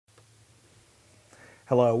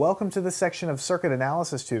Hello, welcome to this section of Circuit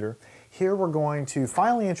Analysis Tutor. Here we're going to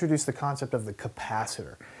finally introduce the concept of the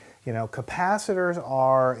capacitor. You know, capacitors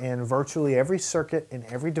are in virtually every circuit in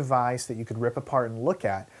every device that you could rip apart and look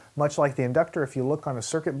at. Much like the inductor, if you look on a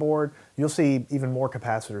circuit board, you'll see even more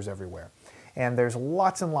capacitors everywhere. And there's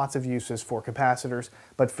lots and lots of uses for capacitors,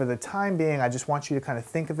 but for the time being, I just want you to kind of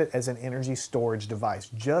think of it as an energy storage device,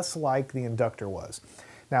 just like the inductor was.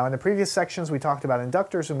 Now, in the previous sections, we talked about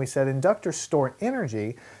inductors, and we said inductors store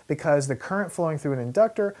energy because the current flowing through an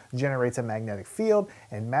inductor generates a magnetic field,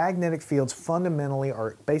 and magnetic fields fundamentally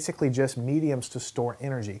are basically just mediums to store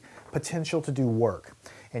energy, potential to do work.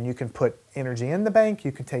 And you can put energy in the bank,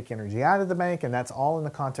 you can take energy out of the bank, and that's all in the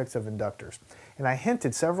context of inductors. And I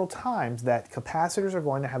hinted several times that capacitors are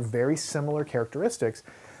going to have very similar characteristics.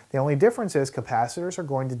 The only difference is capacitors are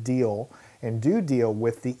going to deal and do deal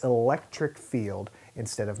with the electric field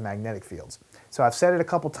instead of magnetic fields. So I've said it a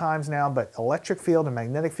couple times now, but electric field and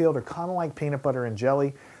magnetic field are kind of like peanut butter and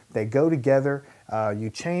jelly. They go together. You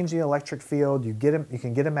change the electric field, you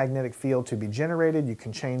can get a magnetic field to be generated, you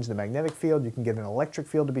can change the magnetic field, you can get an electric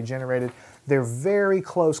field to be generated. They're very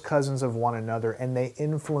close cousins of one another, and they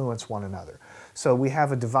influence one another. So we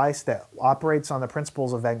have a device that operates on the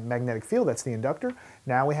principles of a magnetic field, that's the inductor.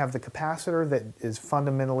 Now we have the capacitor that is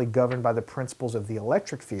fundamentally governed by the principles of the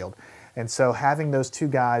electric field. And so having those two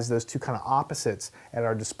guys, those two kind of opposites at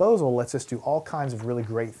our disposal lets us do all kinds of really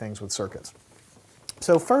great things with circuits.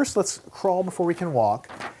 So first, let's crawl before we can walk.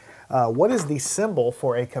 What is the symbol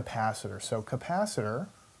for a capacitor? So capacitor,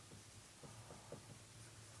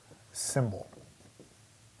 symbol.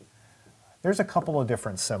 There's a couple of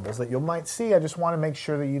different symbols that you might see. I just want to make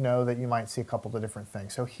sure that you know that you might see a couple of different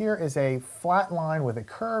things. So here is a flat line with a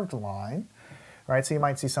curved line, right? So you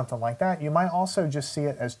might see something like that. You might also just see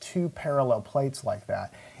it as two parallel plates like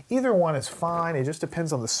that. Either one is fine. It just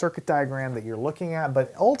depends on the circuit diagram that you're looking at,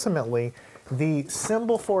 but ultimately, the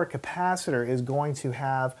symbol for a capacitor is going to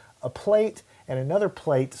have a plate and another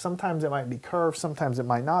plate. Sometimes it might be curved, sometimes it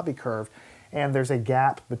might not be curved, and there's a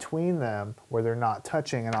gap between them where they're not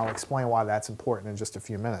touching, and I'll explain why that's important in just a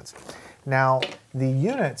few minutes. Now, the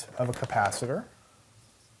unit of a capacitor,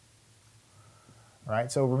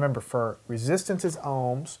 right? So remember, for resistance it's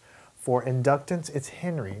ohms, for inductance it's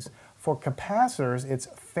henries, for capacitors it's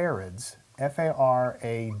farads,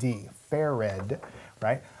 F-A-R-A-D, farad,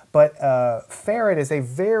 right? But farad is a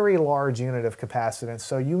very large unit of capacitance,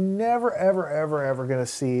 so you never, ever going to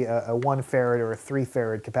see a 1 farad or a 3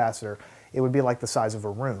 farad capacitor. It would be like the size of a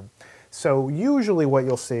room. So usually what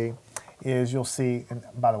you'll see is and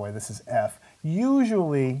by the way, this is F,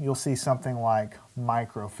 usually you'll see something like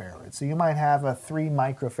microfarad. So you might have a 3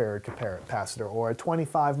 microfarad capacitor, or a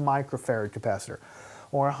 25 microfarad capacitor,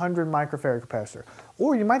 or a 100 microfarad capacitor.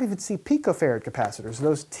 Or you might even see picofarad capacitors,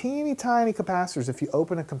 those teeny tiny capacitors. If you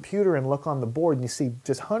open a computer and look on the board and you see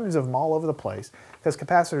just hundreds of them all over the place, because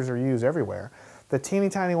capacitors are used everywhere. The teeny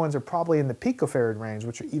tiny ones are probably in the picofarad range,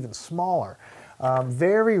 which are even smaller.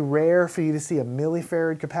 Very rare for you to see a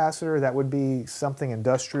millifarad capacitor. That would be something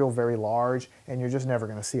industrial, very large, and you're just never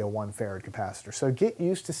going to see a 1 farad capacitor. So get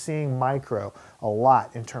used to seeing micro a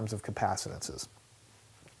lot in terms of capacitances.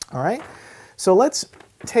 All right? So let's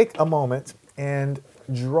take a moment and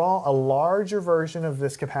draw a larger version of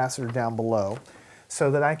this capacitor down below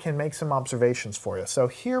so that I can make some observations for you. So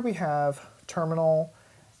here we have terminal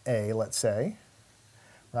A, let's say,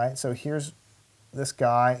 right? So here's this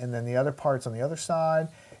guy, and then the other part's on the other side,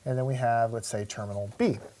 and then we have, let's say, terminal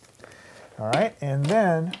B. All right, and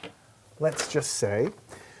then let's just say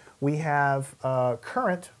we have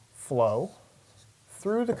current flow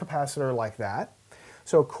through the capacitor like that.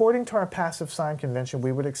 So according to our passive sign convention,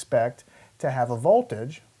 we would expect to have a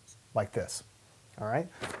voltage like this, all right?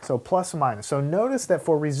 So plus and minus. So notice that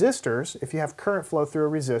for resistors, if you have current flow through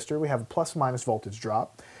a resistor, we have a plus and minus voltage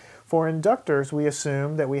drop. For inductors, we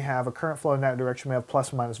assume that we have a current flow in that direction, we have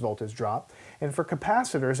plus and minus voltage drop. And for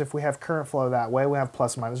capacitors, if we have current flow that way, we have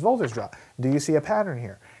plus and minus voltage drop. Do you see a pattern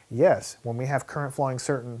here? Yes, when we have current flowing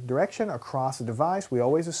certain direction across a device, we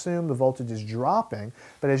always assume the voltage is dropping,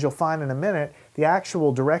 but as you'll find in a minute, the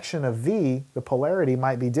actual direction of V, the polarity,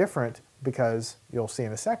 might be different because you'll see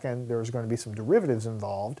in a second there's going to be some derivatives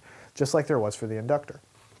involved, just like there was for the inductor.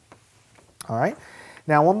 All right?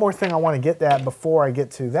 Now, one more thing I want to get at before I get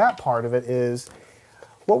to that part of it is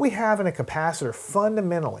what we have in a capacitor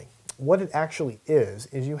fundamentally. What it actually is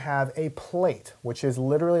you have a plate, which is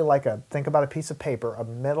literally like think about a piece of paper, a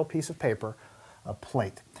metal piece of paper, a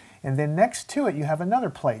plate. And then next to it, you have another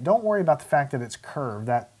plate. Don't worry about the fact that it's curved.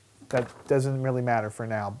 That doesn't really matter for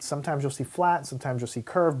now. Sometimes you'll see flat, sometimes you'll see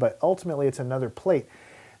curved, but ultimately it's another plate.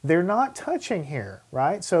 they're not touching here,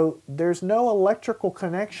 right? So there's no electrical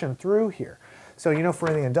connection through here. So, you know, for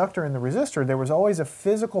the inductor and the resistor, there was always a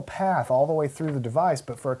physical path all the way through the device,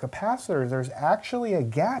 but for a capacitor, there's actually a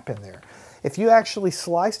gap in there. If you actually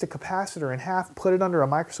sliced a capacitor in half, put it under a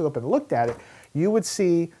microscope and looked at it, you would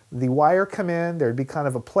see the wire come in, there'd be kind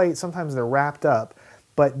of a plate, sometimes they're wrapped up,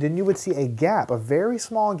 but then you would see a gap, a very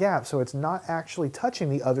small gap, so it's not actually touching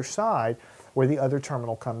the other side where the other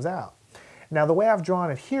terminal comes out. Now the way I've drawn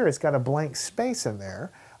it here, it's got a blank space in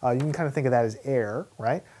there. You can kind of think of that as air,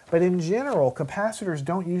 right? But in general, capacitors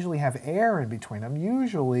don't usually have air in between them.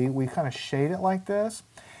 Usually we kind of shade it like this,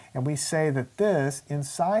 and we say that this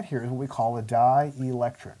inside here is what we call a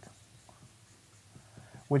dielectric,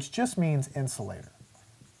 which just means insulator.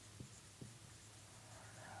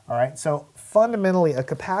 All right, so fundamentally a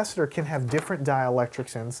capacitor can have different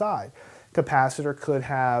dielectrics inside. Capacitor could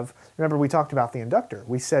have, remember we talked about the inductor.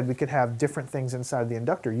 We said we could have different things inside the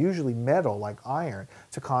inductor, usually metal like iron,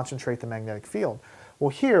 to concentrate the magnetic field. Well,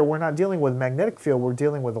 here we're not dealing with magnetic field, we're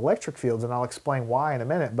dealing with electric fields, and I'll explain why in a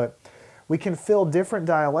minute, but we can fill different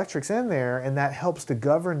dielectrics in there, and that helps to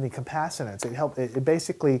govern the capacitance. It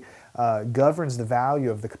basically governs the value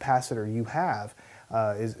of the capacitor you have.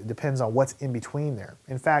 It depends on what's in between there.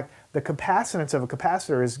 In fact, the capacitance of a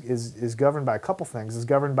capacitor is governed by a couple things. It's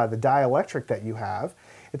governed by the dielectric that you have.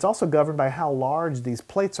 It's also governed by how large these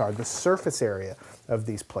plates are, the surface area of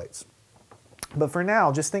these plates. But for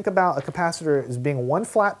now, just think about a capacitor as being one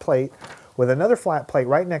flat plate with another flat plate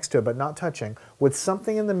right next to it, but not touching, with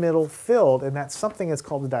something in the middle filled, and that something is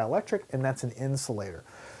called a dielectric, and that's an insulator.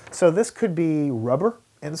 So this could be rubber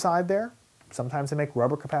inside there. Sometimes they make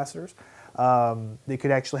rubber capacitors. They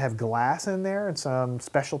could actually have glass in there and some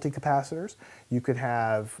specialty capacitors. You could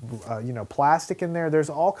have plastic in there. There's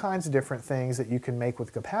all kinds of different things that you can make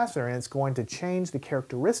with a capacitor, and it's going to change the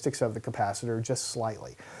characteristics of the capacitor just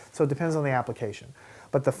slightly. So it depends on the application.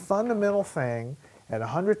 But the fundamental thing at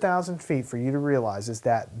 100,000 feet for you to realize is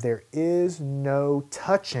that there is no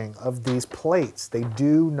touching of these plates. They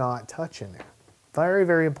do not touch in there. Very,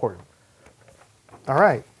 very important. All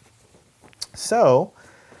right. So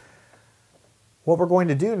what we're going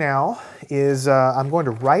to do now is I'm going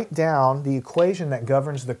to write down the equation that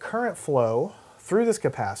governs the current flow through this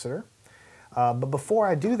capacitor. But before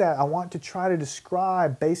I do that, I want to try to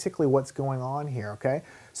describe basically what's going on here, okay?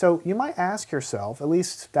 So you might ask yourself, at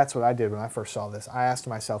least that's what I did when I first saw this. I asked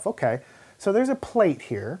myself, okay, so there's a plate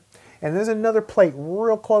here, and there's another plate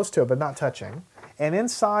real close to it, but not touching. And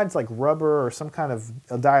inside's like rubber or some kind of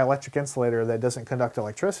a dielectric insulator that doesn't conduct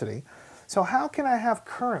electricity. So how can I have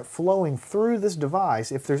current flowing through this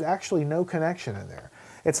device if there's actually no connection in there?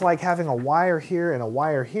 It's like having a wire here and a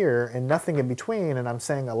wire here and nothing in between, and I'm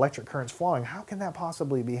saying electric current's flowing. How can that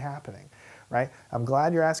possibly be happening, right? I'm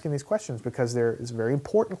glad you're asking these questions because there is very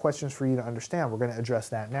important questions for you to understand. We're going to address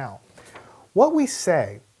that now. What we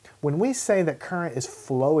say when we say that current is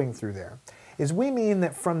flowing through there is we mean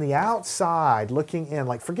that from the outside looking in,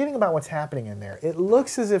 like forgetting about what's happening in there, it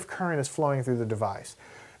looks as if current is flowing through the device.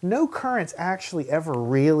 No current's actually ever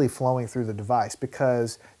really flowing through the device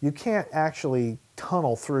because you can't actually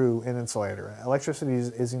tunnel through an insulator. Electricity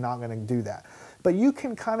is not going to do that. But you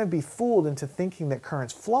can kind of be fooled into thinking that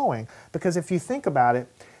current's flowing because if you think about it,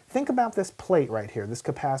 think about this plate right here, this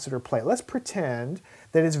capacitor plate. Let's pretend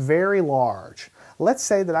that it's very large. Let's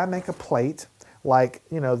say that I make a plate like,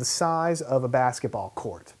 the size of a basketball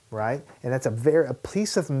court, right? And that's a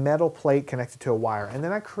piece of metal plate connected to a wire. And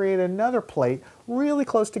then I create another plate really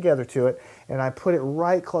close together to it, and I put it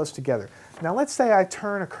right close together. Now let's say I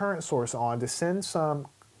turn a current source on to send some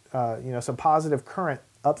positive current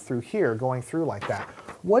up through here, going through like that.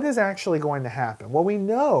 What is actually going to happen? Well, we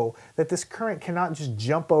know that this current cannot just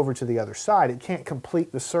jump over to the other side. It can't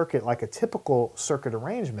complete the circuit like a typical circuit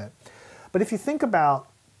arrangement. But if you think about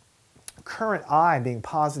current I being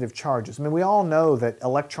positive charges. I mean, we all know that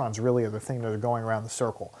electrons really are the thing that are going around the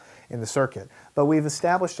circle in the circuit. But we've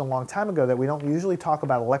established a long time ago that we don't usually talk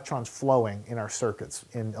about electrons flowing in our circuits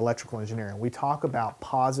in electrical engineering. We talk about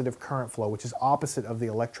positive current flow, which is opposite of the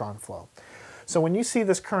electron flow. So when you see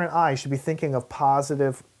this current I, you should be thinking of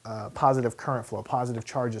positive current flow, positive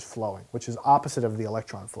charges flowing, which is opposite of the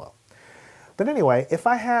electron flow. But anyway, if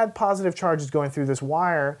I had positive charges going through this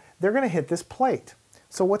wire, they're going to hit this plate.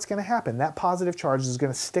 So what's going to happen? That positive charge is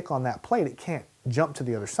going to stick on that plate. It can't jump to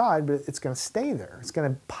the other side, but it's going to stay there. It's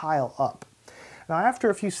going to pile up. Now after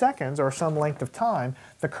a few seconds or some length of time,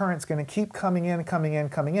 the current's going to keep coming in, coming in,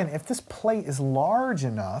 coming in. If this plate is large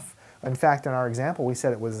enough, in fact in our example we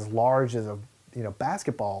said it was as large as a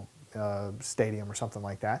basketball stadium or something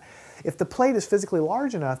like that. If the plate is physically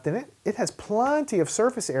large enough, then it has plenty of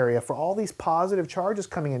surface area for all these positive charges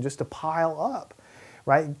coming in just to pile up,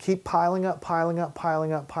 right? Keep piling up, piling up,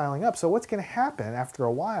 piling up, piling up. So what's going to happen after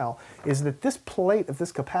a while is that this plate of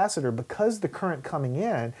this capacitor, because the current coming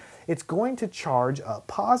in, it's going to charge up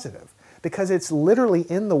positive, because it's literally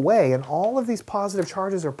in the way and all of these positive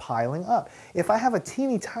charges are piling up. If I have a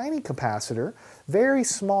teeny tiny capacitor, very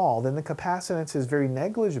small, then the capacitance is very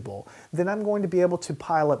negligible, then I'm going to be able to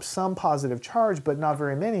pile up some positive charge but not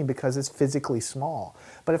very many because it's physically small.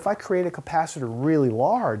 But if I create a capacitor really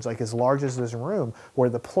large, like as large as this room, where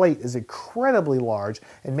the plate is incredibly large,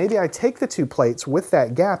 and maybe I take the two plates with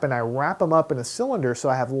that gap and I wrap them up in a cylinder so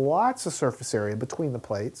I have lots of surface area between the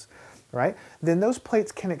plates, right? Then those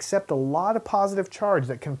plates can accept a lot of positive charge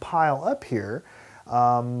that can pile up here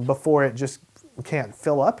before it just can't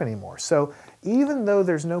fill up anymore. So even though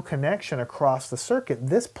there's no connection across the circuit,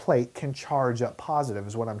 this plate can charge up positive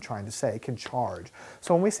is what I'm trying to say. It can charge.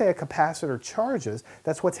 So when we say a capacitor charges,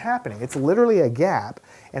 that's what's happening. It's literally a gap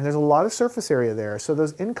and there's a lot of surface area there. So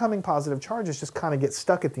those incoming positive charges just kind of get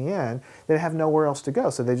stuck at the end. They have nowhere else to go,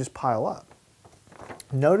 so they just pile up.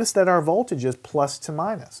 Notice that our voltage is plus to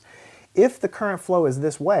minus. If the current flow is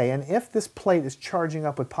this way, and if this plate is charging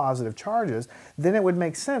up with positive charges, then it would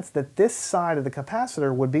make sense that this side of the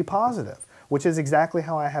capacitor would be positive, which is exactly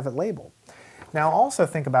how I have it labeled. Now also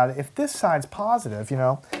think about it, if this side's positive, you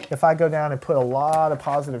know, if I go down and put a lot of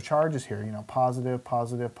positive charges here, you know, positive,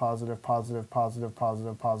 positive, positive, positive, positive,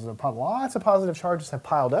 positive, positive, lots of positive charges have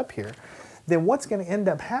piled up here, then what's going to end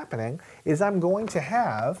up happening is I'm going to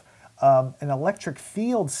have an electric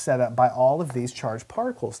field set up by all of these charged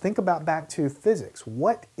particles. Think about back to physics.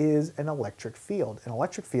 What is an electric field? An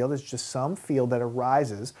electric field is just some field that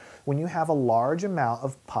arises when you have a large amount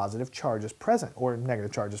of positive charges present, or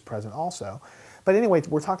negative charges present also. But anyway,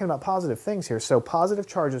 we're talking about positive things here. So positive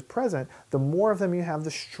charges present, the more of them you have, the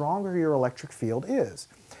stronger your electric field is.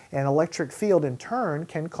 An electric field in turn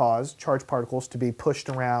can cause charged particles to be pushed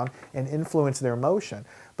around and influence their motion.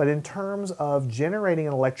 But in terms of generating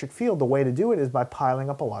an electric field, the way to do it is by piling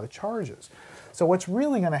up a lot of charges. So what's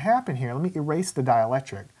really going to happen here, let me erase the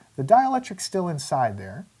dielectric. The dielectric's still inside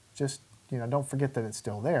there. Just, you know, don't forget that it's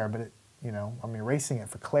still there, but it, you know, I'm erasing it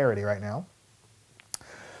for clarity right now.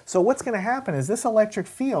 So what's going to happen is this electric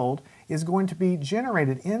field is going to be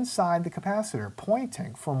generated inside the capacitor,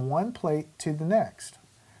 pointing from one plate to the next.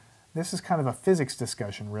 This is kind of a physics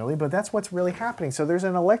discussion, really, but that's what's really happening. So there's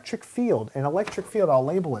an electric field. An electric field, I'll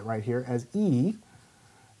label it right here as E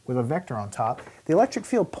with a vector on top. The electric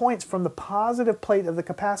field points from the positive plate of the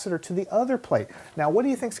capacitor to the other plate. Now, what do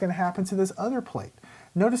you think is going to happen to this other plate?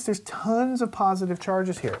 Notice there's tons of positive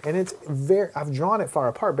charges here, and it's I've drawn it far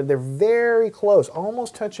apart, but they're very close,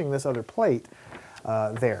 almost touching this other plate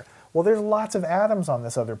there. Well, there's lots of atoms on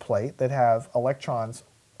this other plate that have electrons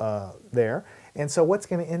there. And so what's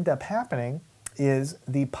going to end up happening is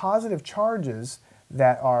the positive charges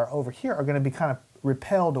that are over here are going to be kind of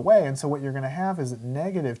repelled away. And so what you're going to have is a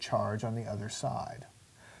negative charge on the other side,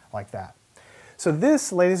 like that. So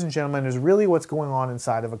this, ladies and gentlemen, is really what's going on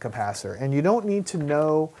inside of a capacitor. And you don't need to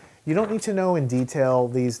know in detail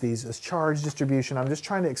this charge distribution. I'm just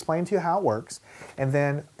trying to explain to you how it works. And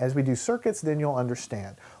then as we do circuits, then you'll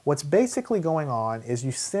understand. What's basically going on is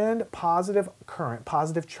you send positive current,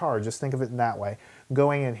 positive charge, just think of it in that way,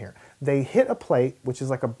 going in here. They hit a plate, which is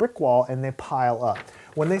like a brick wall, and they pile up.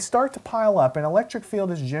 When they start to pile up, an electric field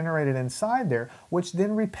is generated inside there, which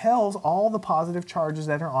then repels all the positive charges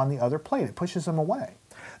that are on the other plate. It pushes them away.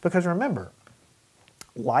 Because remember,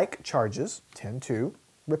 like charges tend to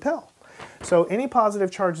repel. So any positive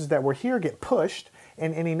charges that were here get pushed,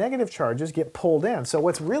 and any negative charges get pulled in. So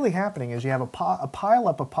what's really happening is you have a pile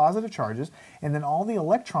up of positive charges, and then all the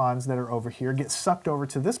electrons that are over here get sucked over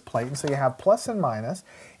to this plate, and so you have plus and minus,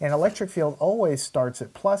 and electric field always starts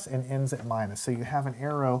at plus and ends at minus. So you have an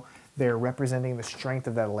arrow there representing the strength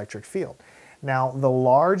of that electric field. Now, the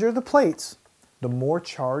larger the plates, the more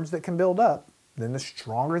charge that can build up, then the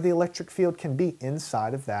stronger the electric field can be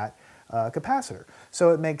inside of that capacitor. So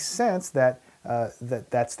it makes sense that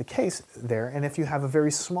that's the case there. And if you have a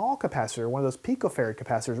very small capacitor, one of those picofarad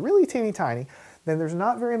capacitors, really teeny tiny, then there's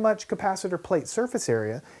not very much capacitor plate surface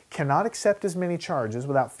area, cannot accept as many charges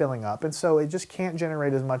without filling up, and so it just can't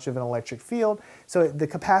generate as much of an electric field. So the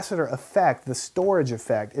capacitor effect, the storage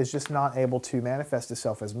effect, is just not able to manifest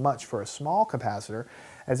itself as much for a small capacitor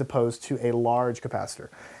as opposed to a large capacitor.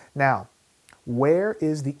 Now, where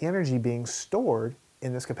is the energy being stored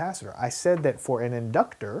in this capacitor? I said that for an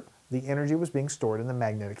inductor, the energy was being stored in the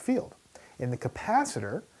magnetic field. In the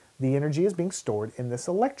capacitor, the energy is being stored in this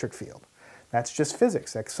electric field. That's just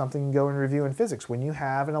physics. That's something you can go and review in physics. When you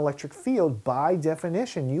have an electric field, by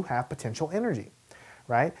definition, you have potential energy,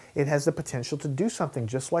 right? It has the potential to do something,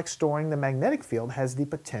 just like storing the magnetic field has the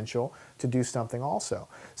potential to do something also.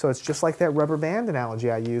 So it's just like that rubber band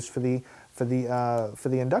analogy I used for the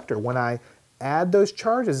inductor. When I add those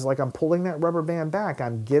charges, it's like I'm pulling that rubber band back.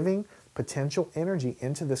 I'm giving potential energy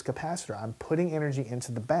into this capacitor. I'm putting energy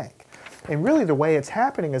into the bank. And really the way it's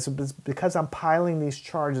happening is because I'm piling these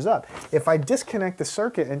charges up. If I disconnect the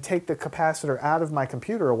circuit and take the capacitor out of my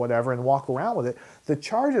computer or whatever and walk around with it, the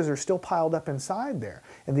charges are still piled up inside there.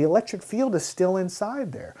 And the electric field is still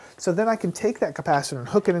inside there. So then I can take that capacitor and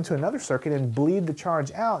hook it into another circuit and bleed the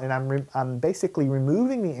charge out, and I'm basically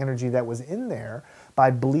removing the energy that was in there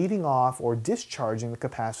by bleeding off or discharging the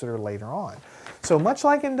capacitor later on. So much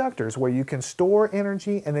like inductors, where you can store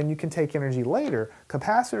energy and then you can take energy later,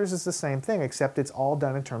 capacitors is the same thing, except it's all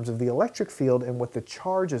done in terms of the electric field and with the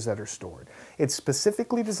charges that are stored. It's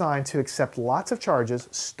specifically designed to accept lots of charges,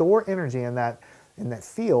 store energy in that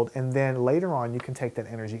field, and then later on you can take that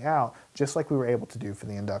energy out, just like we were able to do for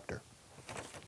the inductor.